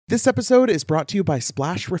This episode is brought to you by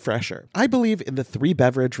Splash Refresher. I believe in the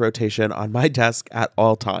 3-beverage rotation on my desk at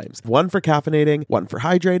all times. One for caffeinating, one for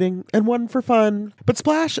hydrating, and one for fun. But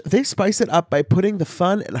Splash, they spice it up by putting the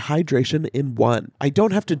fun and hydration in one. I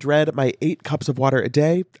don't have to dread my 8 cups of water a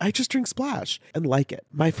day. I just drink Splash and like it.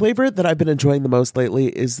 My flavor that I've been enjoying the most lately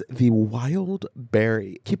is the Wild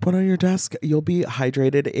Berry. Keep one on your desk. You'll be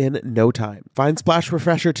hydrated in no time. Find Splash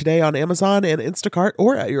Refresher today on Amazon and Instacart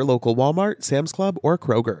or at your local Walmart, Sam's Club, or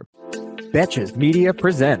Kroger. Betches Media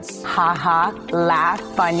presents Ha ha, laugh,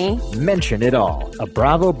 funny. Mention It All, a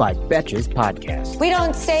Bravo by Betches podcast. We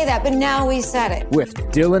don't say that, but now we said it. With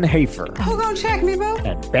Dylan Hafer. Who gonna check me, boo?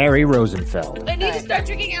 And Barry Rosenfeld. I need to start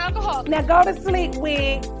drinking alcohol. Now go to sleep,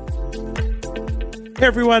 wig. Hey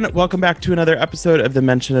everyone, welcome back to another episode of the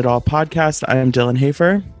Mention It All podcast. I am Dylan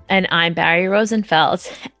Hafer. And I'm Barry Rosenfeld.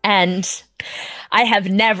 And I have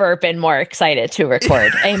never been more excited to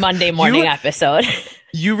record a Monday morning episode.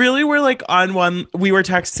 You really were like on one. We were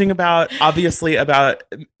texting about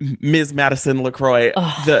Ms. Madison LaCroix,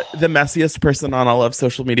 the messiest person on all of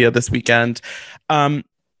social media this weekend.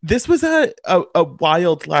 This was a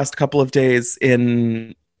wild last couple of days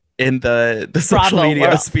in the social Bravo media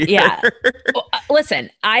world. sphere. Yeah. Well,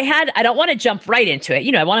 listen, I don't want to jump right into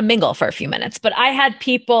it. I want to mingle for a few minutes, but I had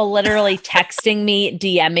people literally texting me,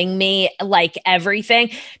 DMing me, like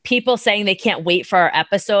everything. People saying they can't wait for our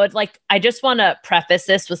episode. Like, I just want to preface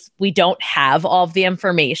this with, we don't have all of the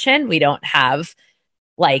information. We don't have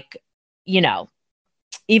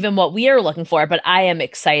even what we are looking for, but I am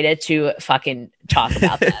excited to fucking talk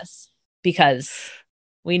about this because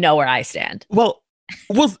we know where I stand. Well,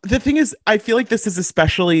 the thing is, I feel like this is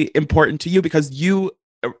especially important to you because you,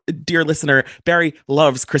 dear listener, Barry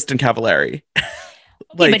loves Kristin Cavallari.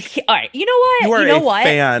 All right, you know what? You are a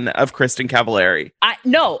fan of Kristin Cavallari.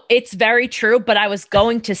 No, it's very true, but I was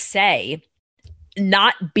going to say,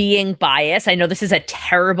 not being biased, I know this is a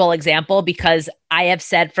terrible example because I have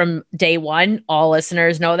said from day one, all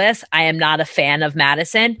listeners know this, I am not a fan of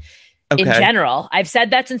Madison in general. I've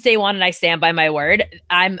said that since day one and I stand by my word.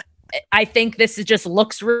 I think this just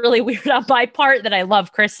looks really weird on my part that I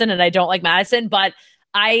love Kristin and I don't like Madison, but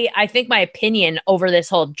I think my opinion over this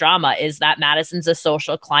whole drama is that Madison's a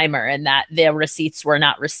social climber and that the receipts were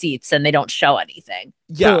not receipts and they don't show anything.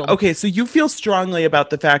 Yeah. Boom. Okay. So you feel strongly about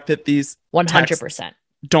the fact that these 100%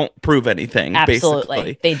 don't prove anything. Absolutely.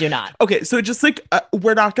 Basically. They do not. Okay. So just like,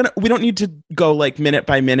 we don't need to go like minute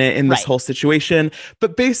by minute in this whole situation,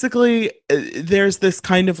 but basically there's this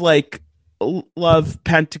kind of like love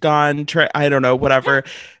Pentagon, I don't know, whatever.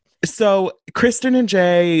 So Kristin and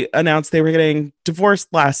Jay announced they were getting divorced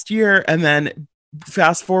last year, and then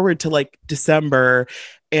fast forward to like December,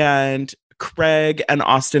 and Craig and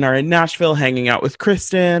Austin are in Nashville hanging out with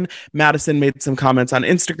Kristin. Madison made some comments on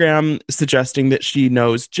Instagram suggesting that she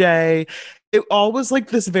knows Jay. It all was like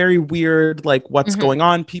this very weird, like, what's going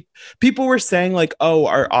on? People were saying like, oh,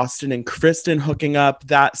 are Austin and Kristin hooking up?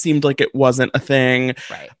 That seemed like it wasn't a thing.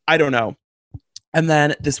 Right. I don't know. And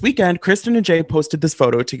then this weekend, Kristin and Jay posted this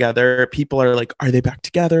photo together. People are like, are they back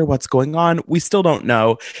together? What's going on? We still don't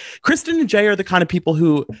know. Kristin and Jay are the kind of people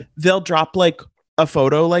who they'll drop like a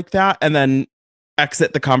photo like that and then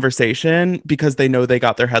exit the conversation because they know they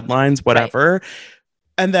got their headlines, whatever. Right.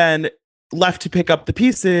 And then left to pick up the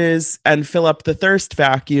pieces and fill up the thirst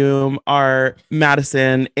vacuum are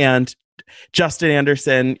Madison and Justin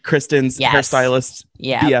Anderson, Kristin's hairstylist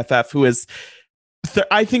BFF, who is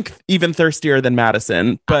I think even thirstier than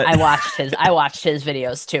Madison, but I watched his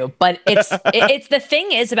videos too. But it's the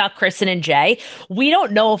thing is about Kristin and Jay, we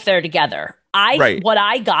don't know if they're together. What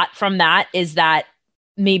I got from that is that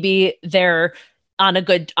maybe they're on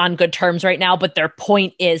good terms right now, but their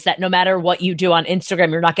point is that no matter what you do on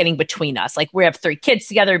Instagram, you're not getting between us. Like, we have 3 kids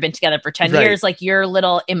together, we've been together for 10 years. Like, your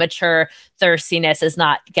little immature thirstiness is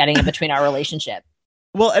not getting in between our relationship.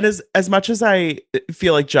 Well, and as much as I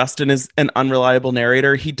feel like Justin is an unreliable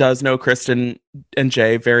narrator, he does know Kristin and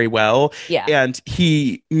Jay very well. Yeah. And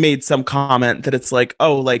he made some comment that it's like,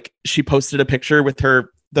 oh, like she posted a picture with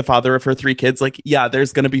the father of her 3 kids. Like, yeah,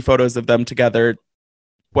 there's going to be photos of them together,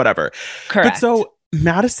 whatever. Correct. But so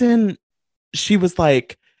Madison, she was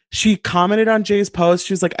like, she commented on Jay's post.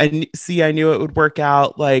 She was like, I knew it would work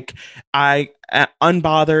out. Like, I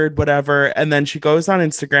unbothered, whatever. And then she goes on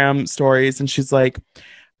Instagram stories and she's like,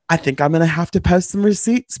 I think I'm going to have to post some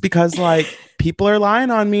receipts because like people are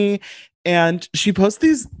lying on me. And she posts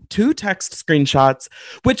these 2 text screenshots,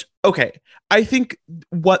 which, okay, I think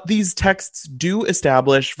what these texts do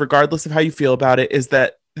establish, regardless of how you feel about it, is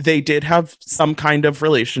that they did have some kind of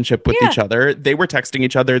relationship with each other. They were texting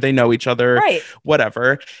each other. They know each other,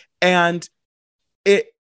 whatever. And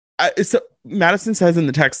So Madison says in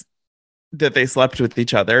the text that they slept with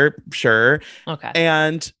each other, sure. Okay.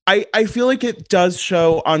 And I feel like it does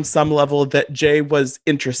show on some level that Jay was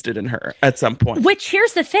interested in her at some point. Which,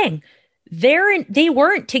 here's the thing. They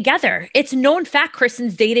weren't together. It's known fact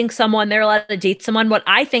Kristen's dating someone. They're allowed to date someone. What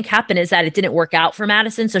I think happened is that it didn't work out for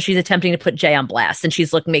Madison, so she's attempting to put Jay on blast, and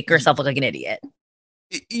she's making herself look like an idiot.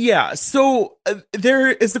 Yeah, so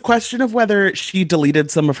there is the question of whether she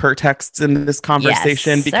deleted some of her texts in this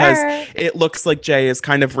conversation, because it looks like Jay is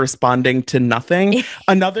kind of responding to nothing.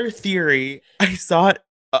 Another theory, I saw it,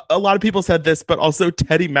 a lot of people said this, but also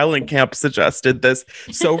Teddy Mellencamp suggested this,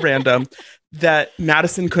 so random, that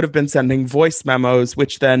Madison could have been sending voice memos,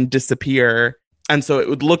 which then disappear, and so it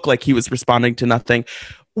would look like he was responding to nothing.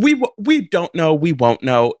 We don't know. We won't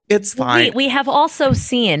know. It's fine. We have also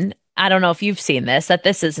seen, I don't know if you've seen this, that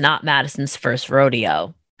this is not Madison's first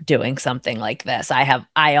rodeo doing something like this.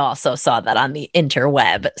 I also saw that on the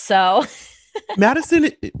interweb. So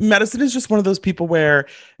Madison is just one of those people where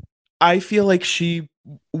I feel like she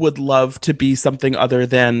would love to be something other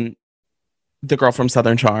than the girl from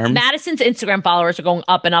Southern Charm. Madison's Instagram followers are going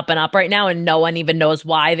up and up and up right now, and no one even knows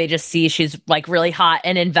why. They just see she's really hot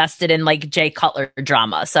and invested in Jay Cutler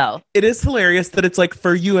drama. So it is hilarious that it's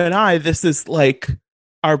for you and I, this is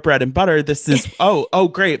our bread and butter. This is oh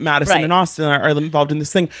great, Madison and Austin are involved in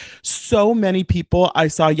this thing. So many people I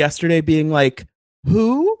saw yesterday being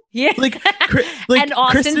who? Yeah, and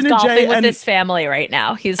Austin's Kristen golfing and Jay with his family right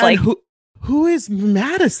now. He's who is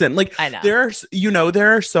Madison? I know.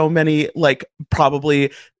 There are so many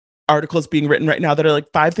probably articles being written right now that are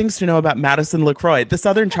 5 things to know about Madison LaCroix, the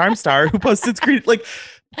Southern Charm star who posted screen.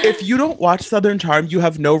 If you don't watch Southern Charm, you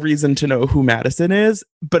have no reason to know who Madison is.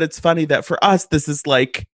 But it's funny that for us, this is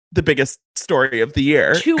the biggest story of the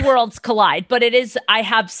year. Two worlds collide. But it is, I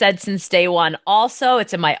have said since day one, also,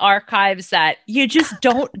 it's in my archives, that you just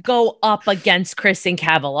don't go up against Kristen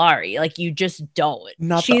Cavallari. You just don't.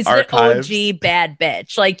 She's the OG bad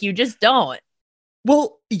bitch. You just don't.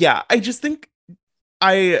 Well, yeah, I just think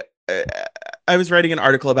I was writing an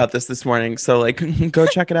article about this morning, so go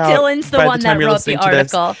check it out. Dylan's the one that wrote the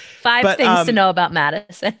article. 5 things to know about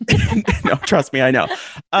Madison. No, trust me, I know.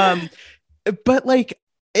 But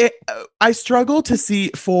I struggle to see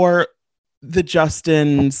for the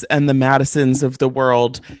Justins and the Madisons of the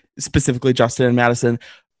world, specifically Justin and Madison,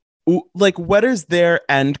 what is their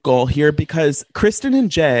end goal here? Because Kristen and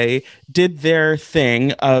Jay did their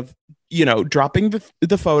thing of dropping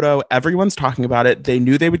the photo. Everyone's talking about it. They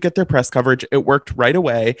knew they would get their press coverage. It worked right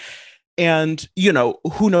away. And,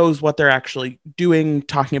 who knows what they're actually doing,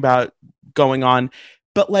 talking about, going on.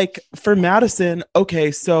 But for Madison,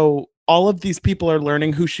 okay, so all of these people are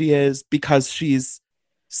learning who she is because she's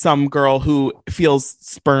some girl who feels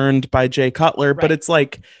spurned by Jay Cutler. Right. But it's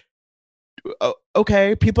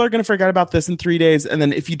okay, people are going to forget about this in 3 days. And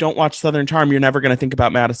then if you don't watch Southern Charm, you're never going to think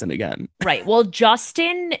about Madison again. Right. Well,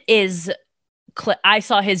 Justin is, I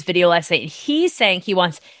saw his video last night. He's saying he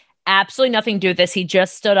wants absolutely nothing to do with this. He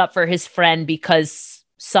just stood up for his friend because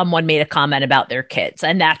someone made a comment about their kids.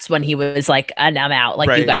 And that's when he was and I'm out.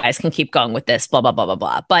 You guys can keep going with this, blah, blah, blah, blah,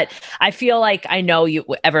 blah. But I feel I know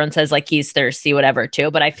everyone says he's thirsty, whatever,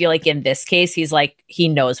 too. But I feel in this case, he's he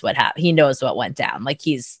knows what happened. He knows what went down.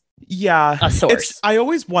 He's a source. I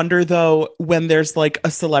always wonder, though, when there's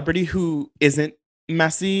a celebrity who isn't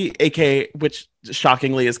messy, aka, which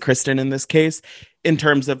shockingly is Kristen in this case, in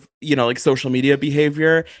terms of social media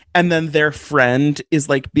behavior, and then their friend is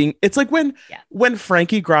being, it's when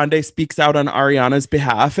Frankie Grande speaks out on Ariana's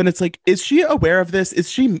behalf, and it's is she aware of this? Is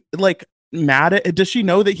she mad at, does she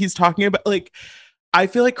know that he's talking about I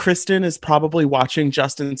feel Kristen is probably watching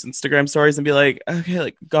Justin's Instagram stories and be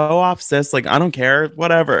okay, go off, sis. I don't care,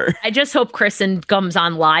 whatever. I just hope Kristen comes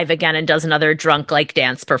on live again and does another drunk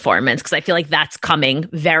dance performance, because I feel that's coming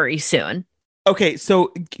very soon. Okay,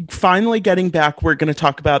 so finally getting back, we're going to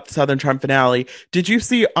talk about the Southern Charm finale. Did you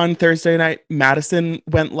see on Thursday night, Madison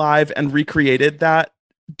went live and recreated that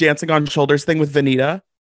dancing on shoulders thing with Vanita?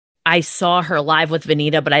 I saw her live with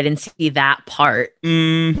Vanita, but I didn't see that part.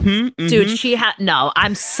 Dude, she had, no,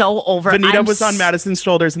 I'm so over. Vanita was on Madison's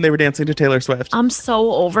shoulders and they were dancing to Taylor Swift. I'm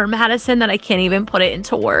so over Madison that I can't even put it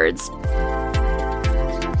into words.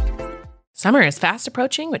 Summer is fast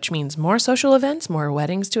approaching, which means more social events, more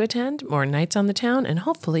weddings to attend, more nights on the town, and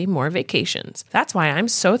hopefully more vacations. That's why I'm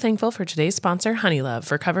so thankful for today's sponsor, Honeylove,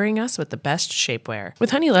 for covering us with the best shapewear. With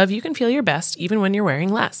Honeylove, you can feel your best even when you're wearing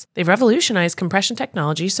less. They've revolutionized compression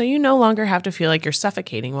technology so you no longer have to feel like you're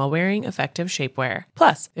suffocating while wearing effective shapewear.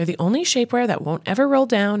 Plus, they're the only shapewear that won't ever roll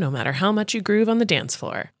down no matter how much you groove on the dance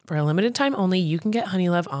floor. For a limited time only, you can get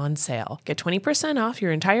Honeylove on sale. Get 20% off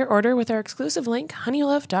your entire order with our exclusive link,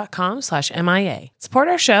 honeylove.com/MIA. Support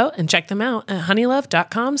our show and check them out at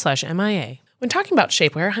honeylove.com/MIA. When talking about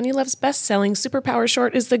shapewear, Honeylove's best-selling Superpower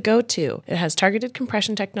Short is the go-to. It has targeted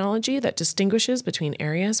compression technology that distinguishes between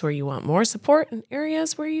areas where you want more support and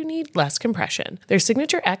areas where you need less compression. Their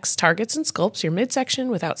Signature X targets and sculpts your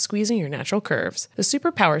midsection without squeezing your natural curves. The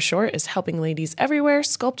Superpower Short is helping ladies everywhere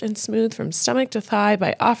sculpt and smooth from stomach to thigh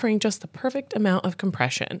by offering just the perfect amount of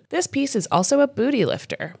compression. This piece is also a booty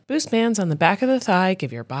lifter. Boost bands on the back of the thigh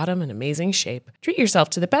give your bottom an amazing shape. Treat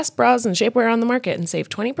yourself to the best bras and shapewear on the market and save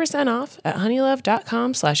 20% off at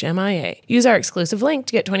honeylove.com/MIA. Use our exclusive link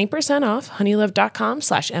to get 20% off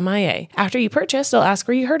honeylove.com/MIA. After you purchase, they'll ask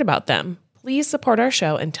where you heard about them. Please support our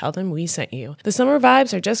show and tell them we sent you. The summer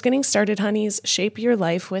vibes are just getting started, honeys. Shape your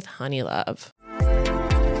life with Honeylove.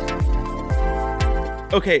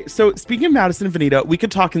 Okay, so speaking of Madison and Vanita, we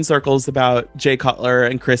could talk in circles about Jay Cutler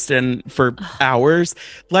and Kristen for hours.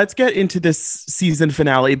 Let's get into this season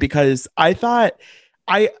finale because I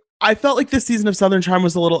felt like this season of Southern Charm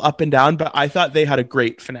was a little up and down, but I thought they had a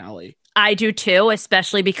great finale. I do too,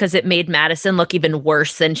 especially because it made Madison look even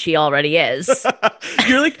worse than she already is.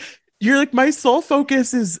 You're like, my sole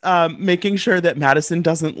focus is making sure that Madison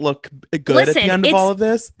doesn't look good at the end of all of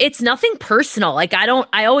this. It's nothing personal. Like, I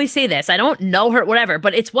always say this, I don't know her, whatever,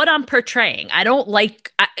 but it's what I'm portraying.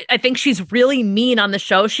 I think she's really mean on the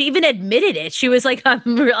show. She even admitted it. She was like,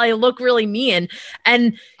 I look really mean.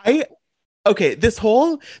 And okay, this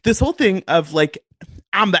whole thing of like,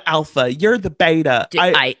 I'm the alpha, you're the beta.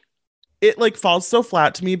 It like falls so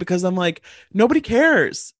flat to me because I'm like, nobody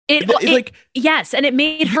cares. Yes, and it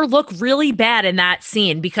made her look really bad in that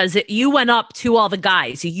scene because you went up to all the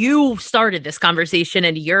guys. You started this conversation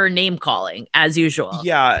and you're name calling as usual.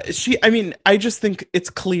 Yeah, I just think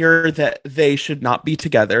it's clear that they should not be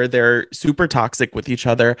together. They're super toxic with each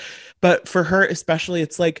other. But for her especially,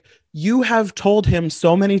 it's like, you have told him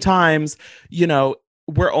so many times, you know,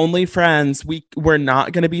 we're only friends. We're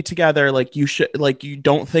not going to be together. Like, you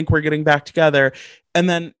don't think we're getting back together. And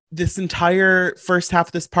then this entire first half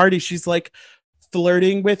of this party, she's like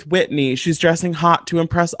flirting with Whitney. She's dressing hot to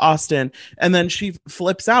impress Austin. And then she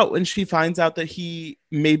flips out when she finds out that he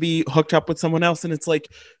maybe hooked up with someone else. And it's like,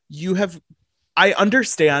 I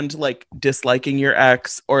understand like disliking your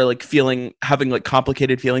ex or like having like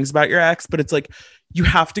complicated feelings about your ex, but it's like, you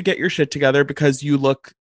have to get your shit together because you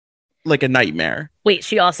look like a nightmare. Wait,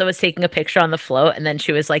 she also was taking a picture on the float and then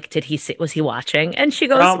she was like, was he watching? And she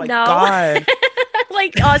goes, oh my no. God.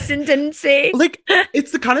 Like, Austin didn't see. Like,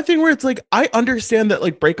 it's the kind of thing where it's like, I understand that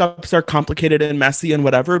like breakups are complicated and messy and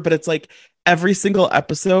whatever, but it's like every single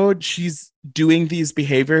episode she's doing these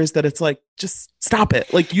behaviors that it's like, just stop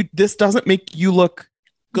it. Like, this doesn't make you look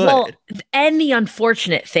good. Well, and the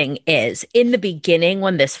unfortunate thing is, in the beginning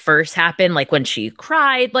when this first happened, like when she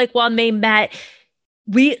cried, like when they met,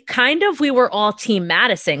 we were all team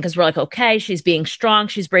Madison because we're like, okay, she's being strong,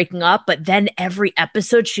 she's breaking up. But then every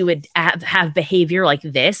episode she would have behavior like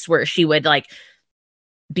this, where she would like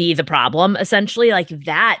be the problem, essentially. Like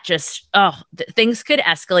that just, things could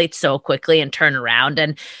escalate so quickly and turn around.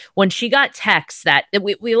 And when she got texts that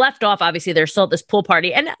we left off, obviously there's still this pool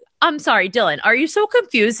party. And I'm sorry, Dylan, are you so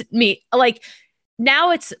confused? Like,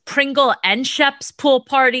 now it's Pringle and Shep's pool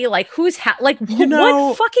party. Like, who's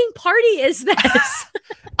what fucking party is this?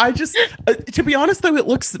 I just, to be honest though, it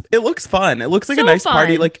looks fun. It looks like so a nice fun.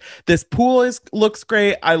 party. Like, this pool looks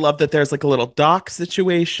great. I love that there's like a little dock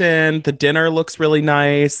situation. The dinner looks really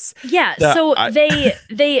nice. Yeah.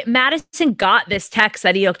 Madison got this text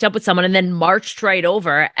that he hooked up with someone and then marched right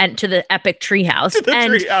over and to the epic treehouse.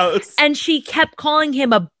 And she kept calling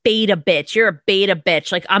him a beta bitch. You're a beta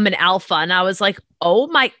bitch. Like, I'm an alpha. And I was like, oh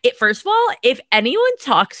my, first of all, if anyone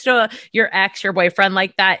talks to your ex, your boyfriend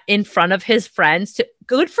like that in front of his friends,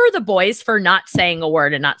 good for the boys for not saying a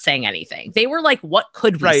word and not saying anything. They were like, what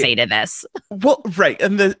could we say to this? Well, right.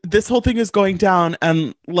 And this whole thing is going down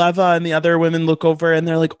and Leva and the other women look over and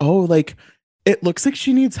they're like, oh, like, it looks like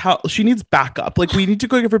she needs help. She needs backup. Like, we need to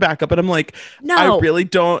go give her backup. And I'm like, no, I really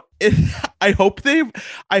don't. I hope they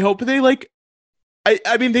like,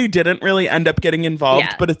 I mean, they didn't really end up getting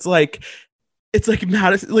involved, but it's like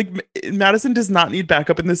Madison does not need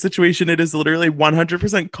backup in this situation. It is literally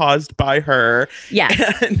 100% caused by her.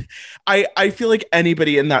 Yes. And I feel like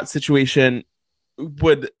anybody in that situation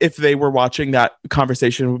would, if they were watching that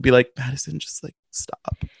conversation, would be like, Madison, just like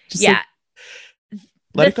stop.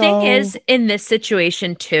 The thing is, in this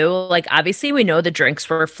situation too, like obviously we know the drinks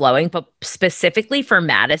were flowing, but specifically for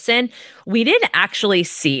Madison, we didn't actually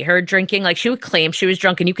see her drinking. Like she would claim she was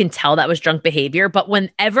drunk and you can tell that was drunk behavior. But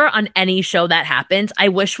whenever on any show that happens, I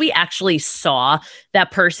wish we actually saw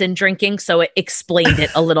that person drinking so it explained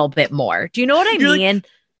it a little bit more. Do you know what I mean?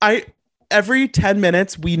 Every 10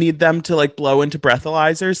 minutes, we need them to like blow into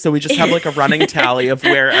breathalyzers. So we just have like a running tally of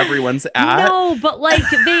where everyone's at. No, but like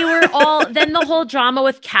they were all, then the whole drama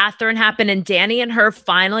with Catherine happened and Danny and her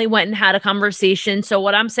finally went and had a conversation. So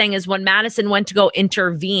what I'm saying is when Madison went to go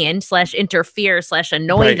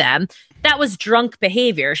interfere/annoy them, that was drunk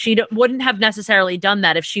behavior. She wouldn't have necessarily done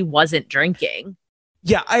that if she wasn't drinking.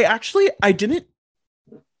 Yeah,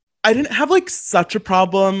 I didn't have like such a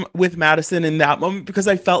problem with Madison in that moment because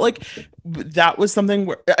I felt like that was something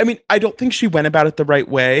where, I mean, I don't think she went about it the right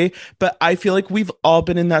way, but I feel like we've all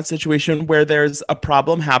been in that situation where there's a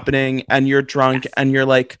problem happening and you're drunk and you're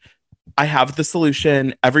like, I have the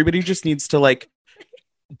solution. Everybody just needs to like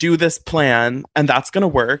do this plan and that's going to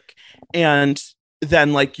work. And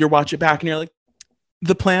then like you watch it back and you're like,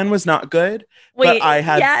 the plan was not good, but I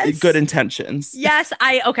had good intentions. Yes.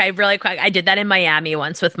 Okay, really quick. I did that in Miami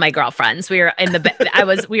once with my girlfriends. We were in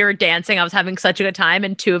we were dancing. I was having such a good time.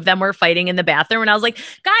 And two of them were fighting in the bathroom. And I was like,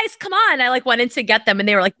 guys, come on. I like went in to get them. And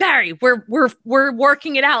they were like, Barry, we're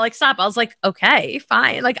working it out. Like, stop. I was like, okay,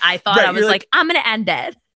 fine. Like, I thought I was like, I'm going to end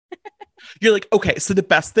it. You're like, okay, so the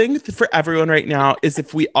best thing for everyone right now is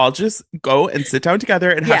if we all just go and sit down together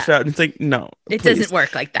and hash it out. And it's like, no, it doesn't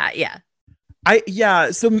work like that. Yeah.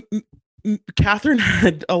 So Catherine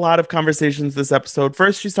had a lot of conversations this episode.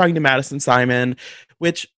 First, she's talking to Madison Simon,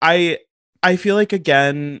 which I feel like,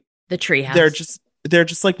 again, the treehouse. They're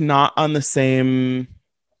just like not on the same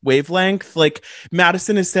wavelength. Like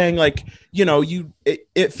Madison is saying like, you know,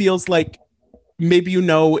 it feels like maybe, you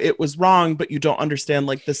know, it was wrong, but you don't understand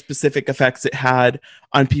like the specific effects it had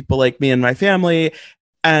on people like me and my family.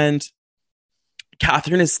 And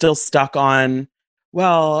Catherine is still stuck on,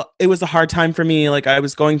 well, it was a hard time for me. Like I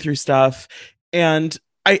was going through stuff and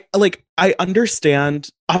I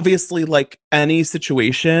understand, obviously, like any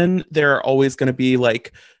situation, there are always going to be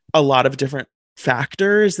like a lot of different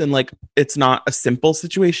factors and like, it's not a simple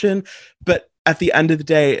situation, but at the end of the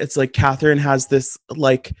day, it's like Catherine has this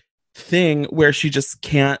like thing where she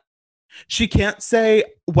can't say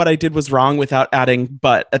what I did was wrong without adding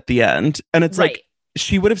but at the end. And it's like,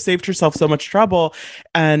 she would have saved herself so much trouble.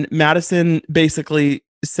 And Madison basically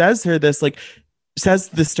says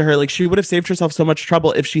this to her, like she would have saved herself so much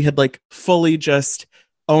trouble if she had like fully just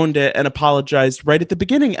owned it and apologized right at the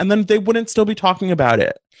beginning. And then they wouldn't still be talking about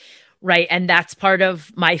it. Right. And that's part of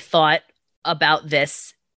my thought about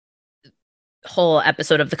this whole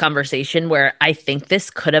episode of The Conversation, where I think this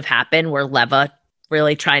could have happened, where Leva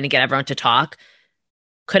really trying to get everyone to talk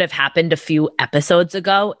could have happened a few episodes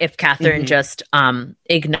ago if Catherine just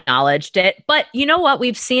acknowledged it. But you know what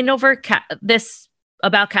we've seen over this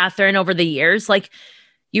about Catherine over the years, like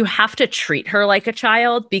you have to treat her like a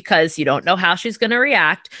child because you don't know how she's going to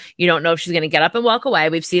react. You don't know if she's going to get up and walk away.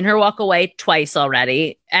 We've seen her walk away twice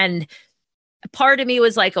already. And part of me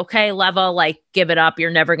was like, okay, Leva, like give it up. You're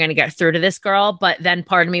never going to get through to this girl. But then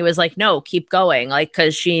part of me was like, no, keep going. Like,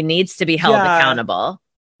 because she needs to be held accountable.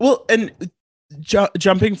 Well, and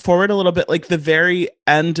jumping forward a little bit, like the very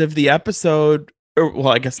end of the episode, or well,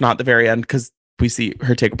 I guess not the very end because we see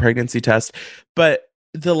her take a pregnancy test, but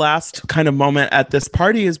the last kind of moment at this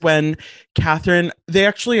party is when Catherine, they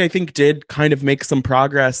actually, I think, did kind of make some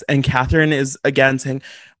progress. And Catherine is again saying,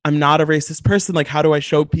 I'm not a racist person. Like, how do I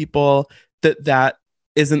show people that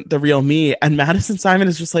isn't the real me? And Madison Simon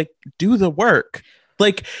is just like, do the work.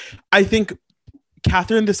 Like, I think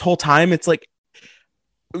Catherine, this whole time, it's like,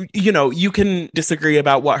 you know, you can disagree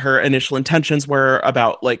about what her initial intentions were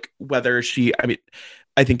about, like, whether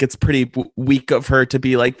I think it's pretty weak of her to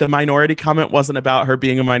be like, the minority comment wasn't about her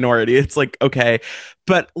being a minority. It's like, okay.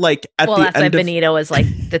 But like at the end, that's why Benito was like,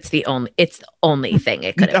 it's the only thing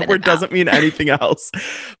it could have been. That word doesn't mean anything else.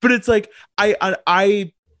 But it's like,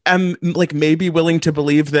 I am like maybe willing to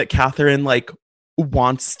believe that Catherine like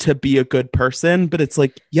wants to be a good person, but it's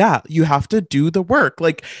like, yeah, you have to do the work.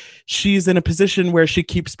 Like she's in a position where she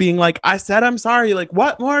keeps being like, I said I'm sorry, like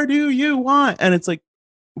what more do you want? And it's like,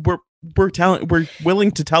 we're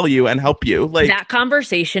willing to tell you and help you. Like that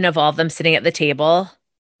conversation of all of them sitting at the table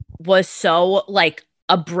was so like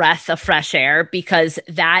a breath of fresh air, because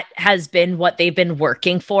that has been what they've been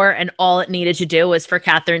working for, and all it needed to do was for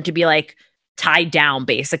Catherine to be like tied down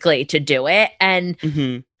basically to do it.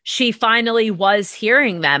 And she finally was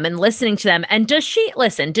hearing them and listening to them. And does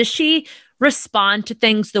she respond to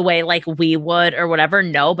things the way like we would or whatever.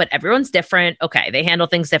 No, but everyone's different. Okay, they handle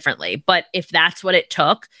things differently. But if that's what it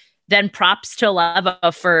took, then props to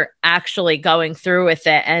Leva for actually going through with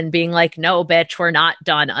it and being like, no, bitch, we're not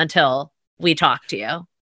done until we talk to you.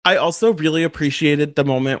 I also really appreciated the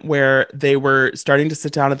moment where they were starting to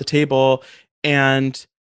sit down at the table, and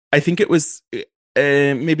I think it was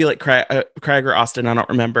maybe like Craig or Austin, I don't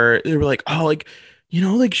remember. They were like, oh, like, you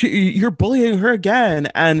know, like you're bullying her again.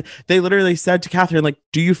 And they literally said to Catherine, like,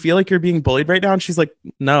 do you feel like you're being bullied right now? And she's like,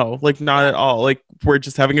 no, like not at all. Like, we're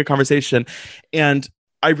just having a conversation. And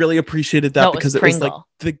I really appreciated that because it was like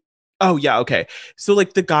oh yeah, okay. So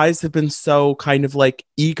like the guys have been so kind of like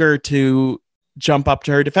eager to jump up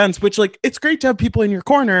to her defense, which like it's great to have people in your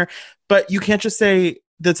corner, but you can't just say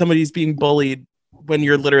that somebody's being bullied when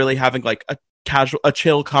you're literally having like a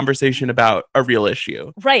chill conversation about a real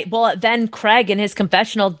issue. Right. Well, then Craig in his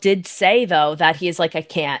confessional did say though that he's like, I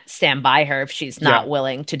can't stand by her if she's not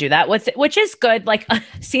willing to do that with it, which is good. Like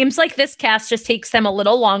seems like this cast just takes them a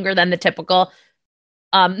little longer than the typical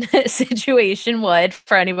situation would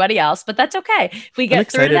for anybody else, but that's okay. If we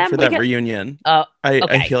get through them, for that reunion.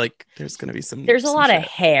 I feel like there's going to be some. There's a lot of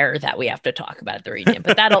hair that we have to talk about at the reunion,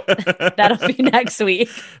 but that'll be next week.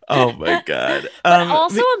 Oh my god! But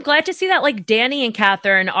also, I'm glad to see that like Danny and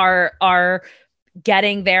Catherine are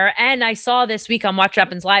getting there. And I saw this week on Watch What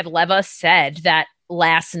Happens Live, Leva said that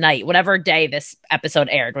last night, whatever day this episode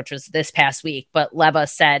aired, which was this past week, but Leva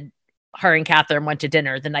said her and Catherine went to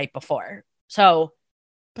dinner the night before. So.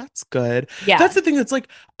 That's good. Yeah. That's the thing that's like,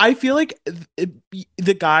 I feel like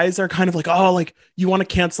the guys are kind of like, oh, like you want to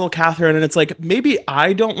cancel Catherine. And it's like, maybe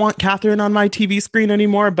I don't want Catherine on my TV screen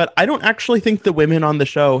anymore, but I don't actually think the women on the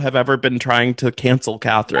show have ever been trying to cancel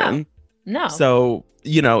Catherine. No. So,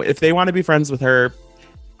 you know, if they want to be friends with her,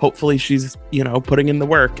 hopefully she's, you know, putting in the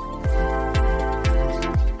work.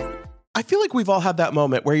 I feel like we've all had that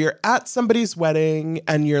moment where you're at somebody's wedding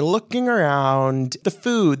and you're looking around the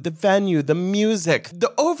food, the venue, the music,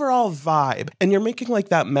 the overall vibe, and you're making like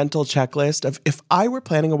that mental checklist of if I were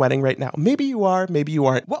planning a wedding right now, maybe you are, maybe you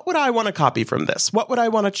aren't. What would I want to copy from this? What would I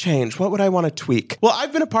want to change? What would I want to tweak? Well,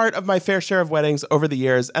 I've been a part of my fair share of weddings over the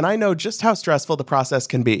years, and I know just how stressful the process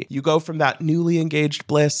can be. You go from that newly engaged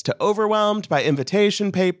bliss to overwhelmed by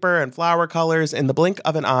invitation paper and flower colors in the blink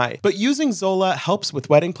of an eye. But using Zola helps with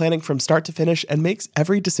wedding planning from start to finish and makes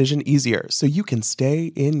every decision easier so you can stay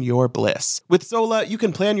in your bliss. With Zola, you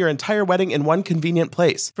can plan your entire wedding in one convenient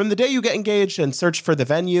place. From the day you get engaged and search for the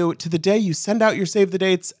venue to the day you send out your save the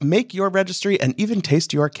dates, make your registry, and even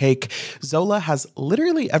taste your cake, Zola has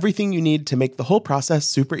literally everything you need to make the whole process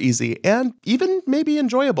super easy and even maybe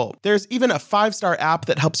enjoyable. There's even a 5-star app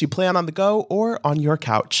that helps you plan on the go or on your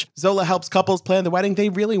couch. Zola helps couples plan the wedding they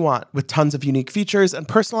really want with tons of unique features and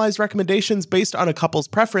personalized recommendations based on a couple's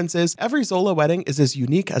preferences. Every Zola wedding is as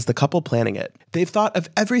unique as the couple planning it. They've thought of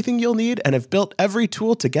everything you'll need and have built every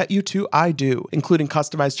tool to get you to I do, including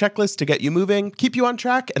customized checklists to get you moving, keep you on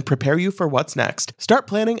track, and prepare you for what's next. Start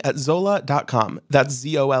planning at Zola.com. That's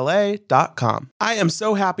Zola.com. I am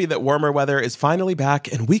so happy that warmer weather is finally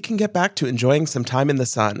back and we can get back to enjoying some time in the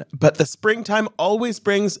sun. But the springtime always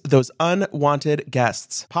brings those unwanted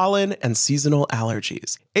guests, pollen and seasonal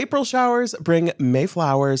allergies. April showers bring May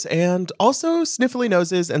flowers and also sniffly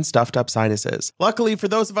noses and stuffed up sinuses. Luckily, for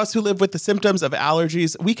those of us who live with the symptoms of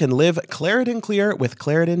allergies, we can live Claritin Clear with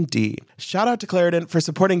Claritin D. Shout out to Claritin for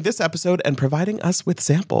supporting this episode and providing us with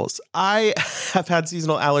samples. I have had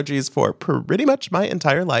seasonal allergies for pretty much my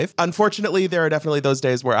entire life. Unfortunately, there are definitely those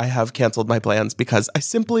days where I have canceled my plans because I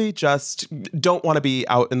simply just don't want to be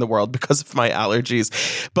out in the world because of my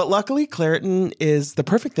allergies. But luckily, Claritin is the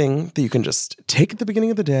perfect thing that you can just take at the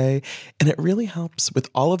beginning of the day, and it really helps with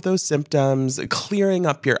all of those symptoms, clearing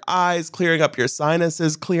up your eyes, clearing up your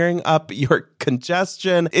sinuses, clearing up your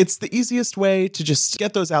congestion. It's the easiest way to just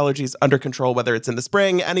get those allergies under control, whether it's in the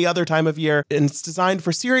spring, any other time of year, and it's designed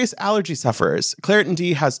for serious allergy sufferers. Claritin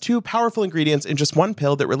D has 2 powerful ingredients in just one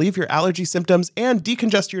pill that relieve your allergy symptoms and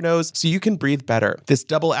decongest your nose so you can breathe better. This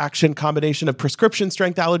double action combination of prescription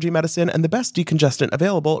strength allergy medicine and the best decongestant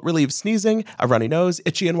available relieves sneezing, a runny nose,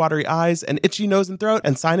 itchy and watery eyes, an itchy nose and throat,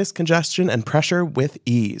 and sinus congestion and pressure with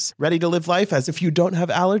ease. Ready to live life as if you don't have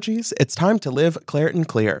allergies? It's time to live Claritin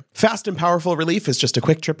Clear. Fast and powerful relief is just a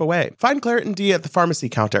quick trip away. Find Claritin D at the pharmacy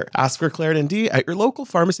counter. Ask for Claritin D at your local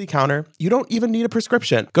pharmacy counter. You don't even need a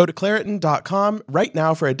prescription. Go to Claritin.com right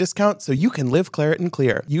now for a discount so you can live Claritin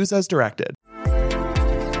Clear. Use as directed.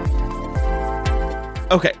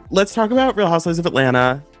 Okay, let's talk about Real Housewives of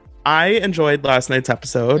Atlanta. I enjoyed last night's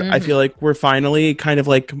episode. I feel like we're finally kind of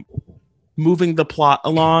like moving the plot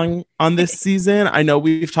along on this season. I know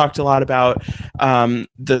we've talked a lot about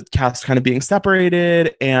the cast kind of being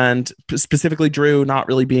separated and specifically Drew not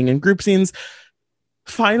really being in group scenes.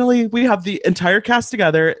 Finally, we have the entire cast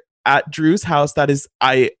together at Drew's house. That is,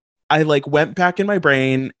 I like went back in my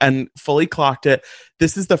brain and fully clocked it.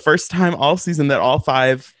 This is the first time all season that all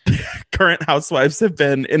 5 current housewives have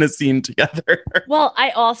been in a scene together. Well, I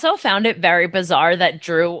also found it very bizarre that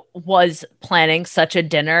Drew was planning such a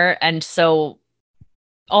dinner and so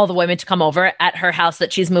all the women to come over at her house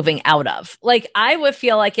that she's moving out of. Like, I would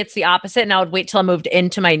feel like it's the opposite and I would wait till I moved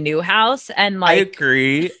into my new house and like... I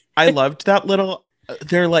agree. I loved that little...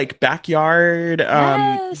 Their like backyard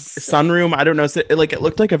sunroom. I don't know. So, like it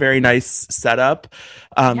looked like a very nice setup.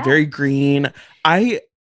 Very green. I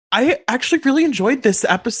actually really enjoyed this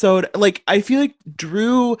episode. Like I feel like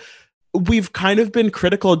Drew, we've kind of been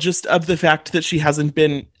critical just of the fact that she hasn't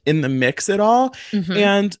been in the mix at all. Mm-hmm.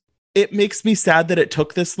 And it makes me sad that it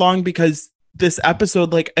took this long because this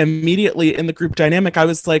episode, like immediately in the group dynamic, I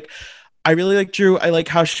was like, I really like Drew. I like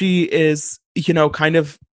how she is, you know, kind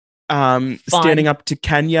of standing up to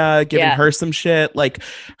Kenya, giving her some shit. Like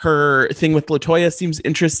her thing with LaToya seems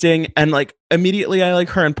interesting. And like immediately I like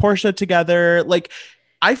her and Portia together. Like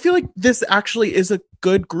I feel like this actually is a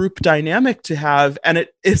good group dynamic to have. And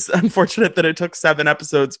it is unfortunate that it took 7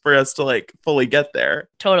 episodes for us to like fully get there.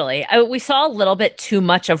 Totally. We saw a little bit too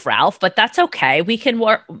much of Ralph, but that's okay. We can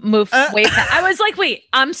move way past. I was like, wait,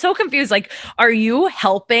 I'm so confused. Like, are you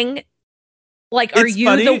helping? Like, are you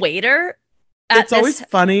funny. The waiter? It's always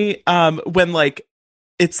funny when like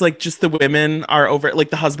it's like just the women are over, like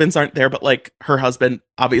the husbands aren't there, but like her husband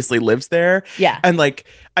obviously lives there. Yeah. And like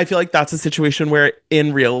I feel like that's a situation where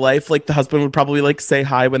in real life, like the husband would probably like say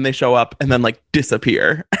hi when they show up and then like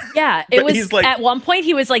disappear. Yeah. It was like, at one point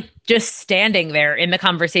he was like just standing there in the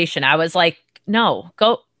conversation. I was like, no,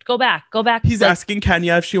 go back. He's like, asking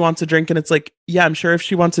Kenya if she wants a drink. And it's like, yeah, I'm sure if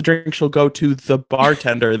she wants a drink, she'll go to the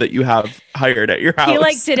bartender that you have hired at your house. He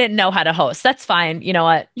like didn't know how to host. That's fine. You know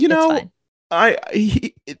what? It's fine.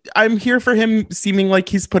 I'm here for him seeming like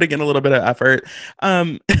he's putting in a little bit of effort.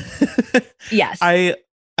 Yes.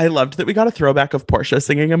 I loved that we got a throwback of Portia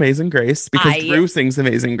singing Amazing Grace because Drew sings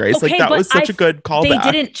Amazing Grace. Okay, like that was such a good callback.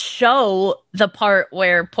 They didn't show the part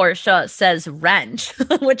where Portia says wrench,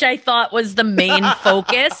 which I thought was the main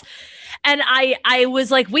focus. And I was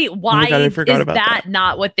like, wait, why is that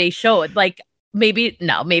not what they showed? Like maybe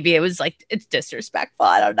it was like, it's disrespectful.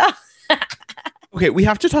 I don't know. Okay, we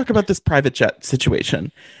have to talk about this private jet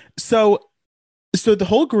situation. So the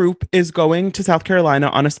whole group is going to South Carolina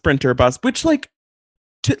on a Sprinter bus, which like,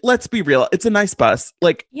 let's be real, it's a nice bus.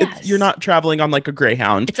 Like you're not traveling on like a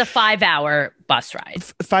Greyhound. It's a 5-hour bus ride.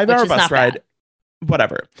 5-hour bus ride. Bad.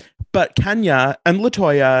 Whatever. But Kenya and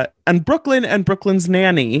LaToya and Brooklyn and Brooklyn's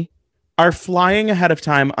nanny are flying ahead of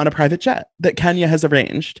time on a private jet that Kenya has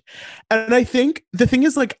arranged. And I think the thing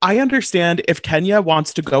is like, I understand if Kenya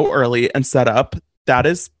wants to go early and set up, that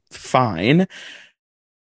is fine.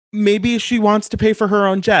 Maybe she wants to pay for her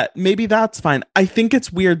own jet. Maybe that's fine. I think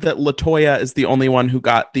it's weird that LaToya is the only one who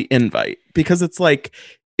got the invite because it's like,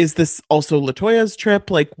 is this also LaToya's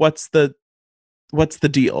trip? Like, what's the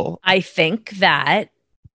deal? I think that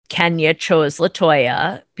Kenya chose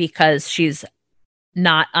LaToya because she's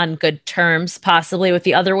not on good terms possibly with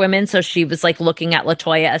the other women. So she was like looking at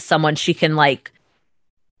LaToya as someone she can like,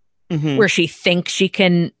 where she thinks she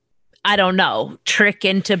can, I don't know, trick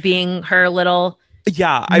into being her little...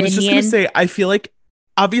 Yeah, I was just going to say, I feel like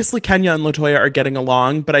obviously Kenya and LaToya are getting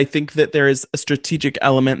along, but I think that there is a strategic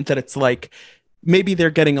element that it's like, maybe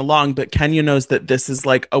they're getting along, but Kenya knows that this is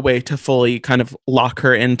like a way to fully kind of lock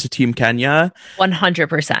her into Team Kenya.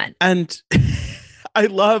 100%. And I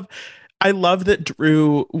love that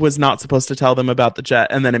Drew was not supposed to tell them about the jet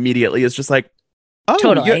and then immediately is just like, oh,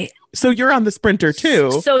 totally. So you're on the Sprinter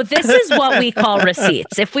too. So this is what we call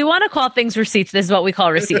receipts. If we want to call things receipts, this is what we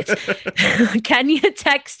call receipts. Kenya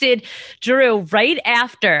texted Drew right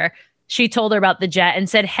after she told her about the jet and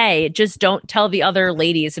said, hey, just don't tell the other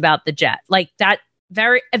ladies about the jet. Like that,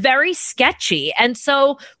 very, very sketchy. And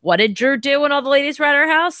so what did Drew do when all the ladies were at her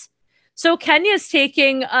house? So Kenya's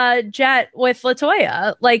taking a jet with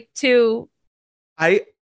LaToya, like to... I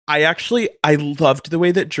loved the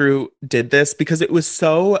way that Drew did this because it was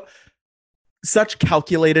such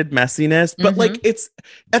calculated messiness, but like it's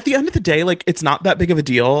at the end of the day, like it's not that big of a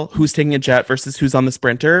deal who's taking a jet versus who's on the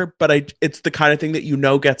Sprinter, but it's the kind of thing that, you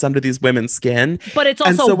know, gets under these women's skin. But it's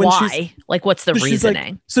also why, like, what's the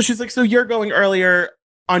reasoning? She's like, so you're going earlier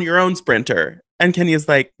on your own Sprinter. And Kenya's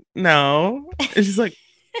like, no. And she's like,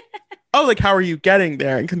 oh, like, how are you getting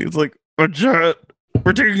there? And Kenya's like, a jet.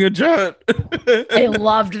 We're taking a jet. I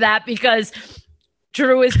loved that because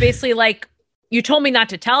Drew is basically like, you told me not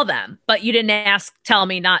to tell them, but you didn't tell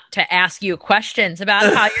me not to ask you questions about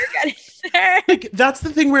how you're getting there. Like, that's the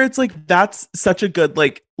thing where it's like, that's such a good,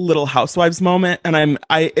 like, Little Housewives moment. And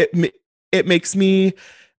it makes me,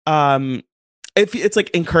 it's like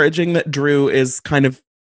encouraging that Drew is kind of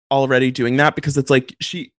already doing that, because it's like,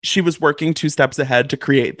 she was working 2 steps ahead to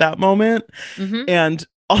create that moment. Mm-hmm. And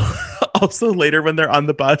also later when they're on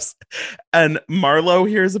the bus and Marlo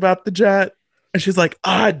hears about the jet, and she's like,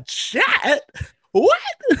 a jet? What?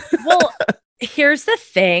 Well, here's the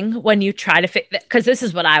thing. When you try to because this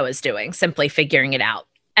is what I was doing, simply figuring it out.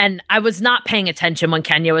 And I was not paying attention when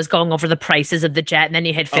Kenya was going over the prices of the jet. And then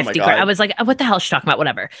you hit 50 grand. I was like, what the hell is she talking about?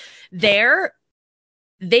 Whatever.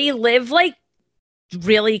 They live like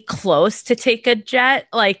really close to take a jet.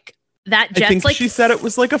 Like that jet's, I think, like, she said it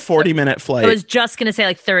was like a 40-minute flight. I was just going to say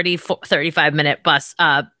like 35-minute bus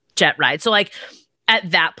jet ride. So like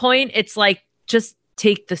at that point, it's like, just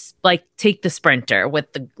take the Sprinter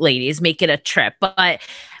with the ladies, make it a trip. But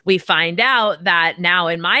we find out that now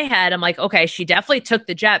in my head, I'm like, okay, she definitely took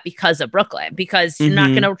the jet because of Brooklyn, because you're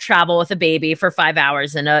not going to travel with a baby for 5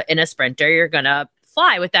 hours in a Sprinter. You're going to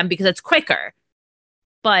fly with them because it's quicker.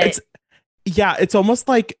 But it's almost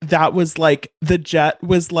like that was like the jet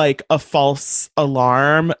was like a false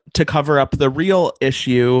alarm to cover up the real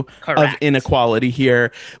issue of inequality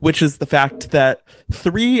here, which is the fact that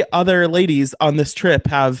 3 other ladies on this trip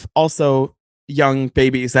have also young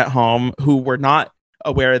babies at home who were not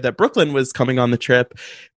aware that Brooklyn was coming on the trip.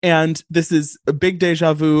 And this is a big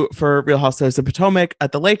deja vu for Real Housewives of Potomac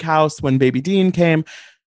at the lake house when baby Dean came.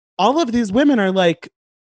 All of these women are like,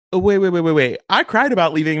 wait. I cried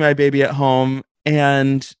about leaving my baby at home,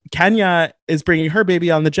 and Kenya is bringing her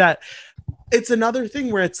baby on the jet. It's another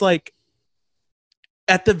thing where it's like,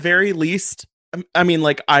 at the very least, I mean,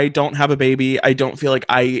 like, I don't have a baby. I don't feel like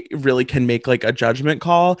I really can make like a judgment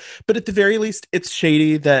call, but at the very least, it's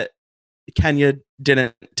shady that Kenya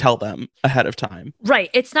didn't tell them ahead of time. Right.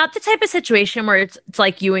 It's not the type of situation where it's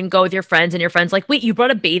like you and go with your friends and your friends like, wait, you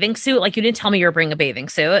brought a bathing suit? Like, you didn't tell me you were bringing a bathing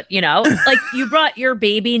suit, you know? Like, you brought your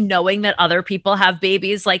baby knowing that other people have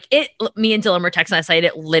babies. Like, me and Dylan were texting last night.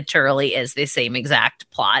 It literally is the same exact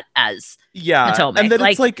plot as Potomac. And then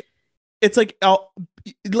it's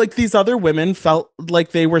like these other women felt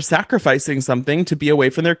like they were sacrificing something to be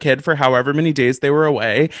away from their kid for however many days they were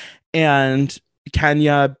away. And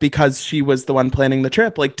Kenya, because she was the one planning the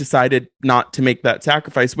trip, like, decided not to make that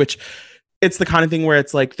sacrifice, which it's the kind of thing where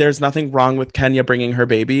it's like, there's nothing wrong with Kenya bringing her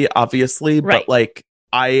baby, obviously, right. But like,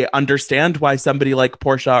 I understand why somebody like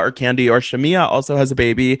Portia or Candy or Shamia also has a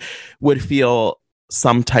baby would feel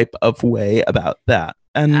some type of way about that.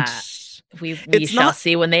 And we shall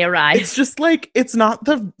see when they arrive. It's just like, it's not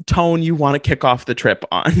the tone you want to kick off the trip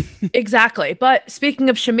on. Exactly. But speaking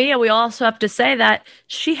of Shamia, we also have to say that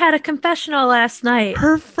she had a confessional last night.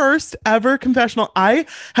 Her first ever confessional. I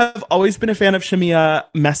have always been a fan of Shamia,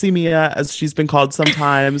 Messy Mia, as she's been called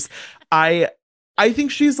sometimes. I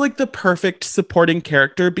think she's like the perfect supporting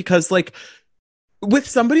character, because like, with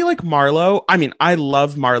somebody like Marlo, I mean, I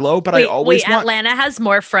love Marlo, but I always want... Atlanta has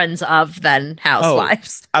more friends of than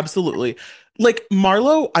Housewives. Oh, absolutely. Like,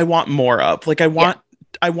 Marlo, I want more of. Like, I want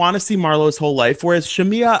to see Marlo's whole life. Whereas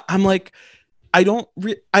Shamia, I'm like, I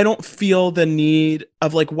don't feel the need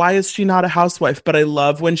of like, why is she not a housewife? But I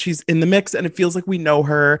love when she's in the mix, and it feels like we know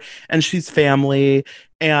her and she's family.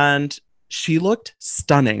 And she looked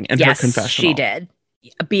stunning in her confessional. She did.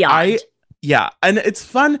 Beyond. And it's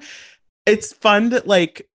fun. It's fun that,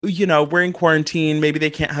 like, you know, we're in quarantine. Maybe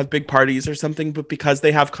they can't have big parties or something, but because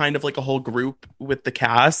they have kind of like a whole group with the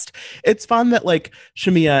cast, it's fun that like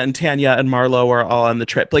Shamia and Tanya and Marlo are all on the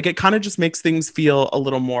trip. Like, it kind of just makes things feel a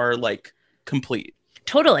little more like complete.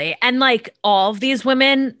 Totally. And like all of these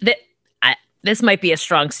women, this might be a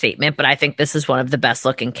strong statement, but I think this is one of the best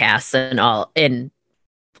looking casts in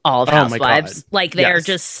all of Housewives. Like, they're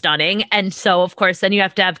just stunning. And so of course then you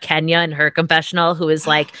have to have Kenya in her confessional, who is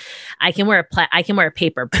like, I can wear a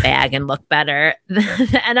paper bag and look better.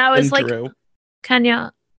 And I was like, Drew.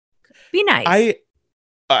 Kenya, be nice.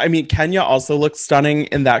 I mean, Kenya also looks stunning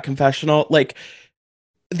in that confessional. Like,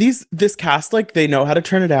 this cast, like, they know how to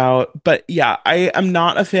turn it out. But yeah, I am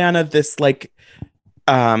not a fan of this like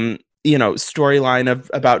you know, storyline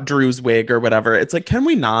about Drew's wig or whatever. It's like, can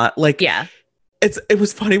we not? Like, yeah. It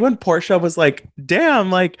was funny when Portia was like, damn,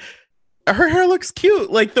 like, her hair looks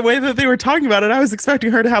cute. Like, the way that they were talking about it, I was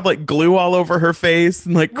expecting her to have like glue all over her face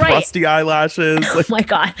and like crusty eyelashes. Oh my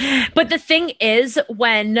God. But the thing is,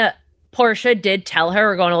 when Portia did tell her,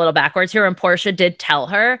 we're going a little backwards here, and Portia did tell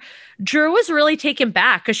her, Drew was really taken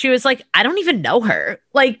back because she was like, I don't even know her.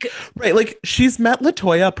 Like, right. Like, she's met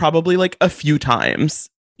LaToya probably like a few times.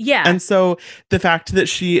 Yeah. And so the fact that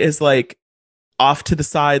she is like off to the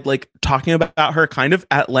side, like talking about her kind of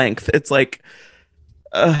at length, it's like,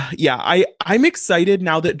 I'm excited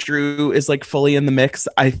now that Drew is like fully in the mix.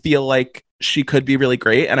 I feel like she could be really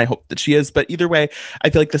great, and I hope that she is. But either way, I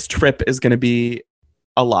feel like this trip is going to be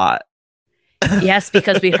a lot. Yes,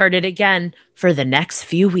 because we heard it again for the next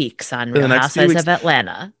few weeks on Real Housewives of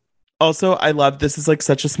Atlanta. Also, I love, this is like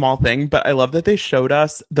such a small thing, but I love that they showed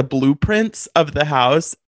us the blueprints of the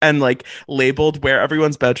house and like labeled where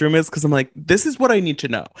everyone's bedroom is. Cause I'm like, this is what I need to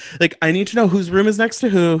know. Like, I need to know whose room is next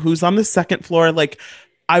to who's on the second floor. Like,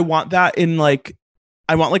 I want that in like,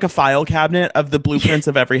 I want like a file cabinet of the blueprints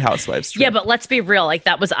of every housewives trip. Yeah, but let's be real. Like,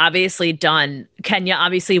 that was obviously done. Kenya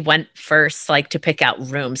obviously went first, like, to pick out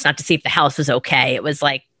rooms, not to see if the house was okay. It was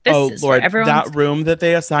like, this is Lord, that room that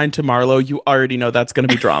they assigned to Marlo, you already know that's going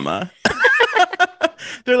to be drama.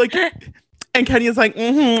 They're like, and Kenya's like,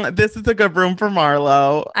 this is a good room for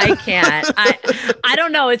Marlo. I can't. I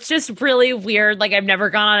don't know. It's just really weird. Like, I've never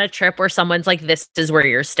gone on a trip where someone's like, this is where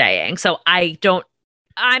you're staying. So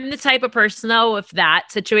I'm the type of person, though, if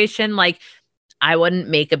that situation, like, I wouldn't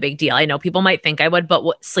make a big deal. I know people might think I would, but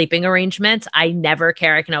sleeping arrangements, I never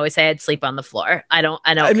care. I can always say I'd sleep on the floor. I don't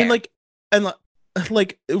mean, like, and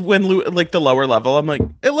like when like the lower level, I'm like,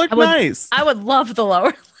 it looked nice. I would love the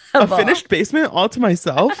lower level. A finished basement all to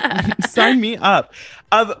myself. Sign me up.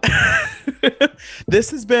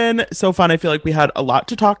 This has been so fun. I feel like we had a lot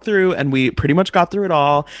to talk through, and we pretty much got through it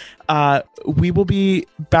all. We will be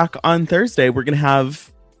back on Thursday. We're going to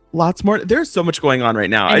have lots more. There's so much going on right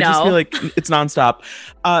now. I just feel like it's nonstop.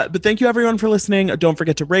 But thank you everyone for listening. Don't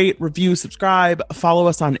forget to rate, review, subscribe, follow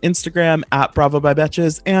us on Instagram at Bravo by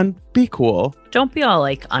Betches, and be cool. Don't be all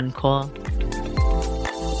like uncool.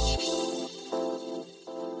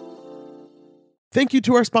 Thank you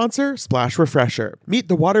to our sponsor, Splash Refresher. Meet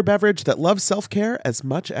the water beverage that loves self-care as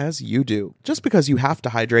much as you do. Just because you have to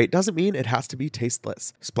hydrate doesn't mean it has to be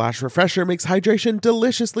tasteless. Splash Refresher makes hydration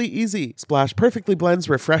deliciously easy. Splash perfectly blends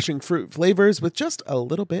refreshing fruit flavors with just a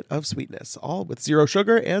little bit of sweetness, all with 0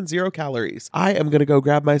 sugar and 0 calories. I am going to go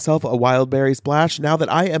grab myself a wild berry splash now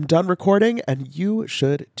that I am done recording, and you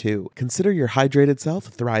should too. Consider your hydrated self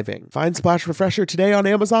thriving. Find Splash Refresher today on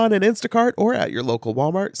Amazon and Instacart, or at your local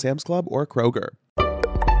Walmart, Sam's Club, or Kroger.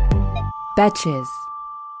 Betches.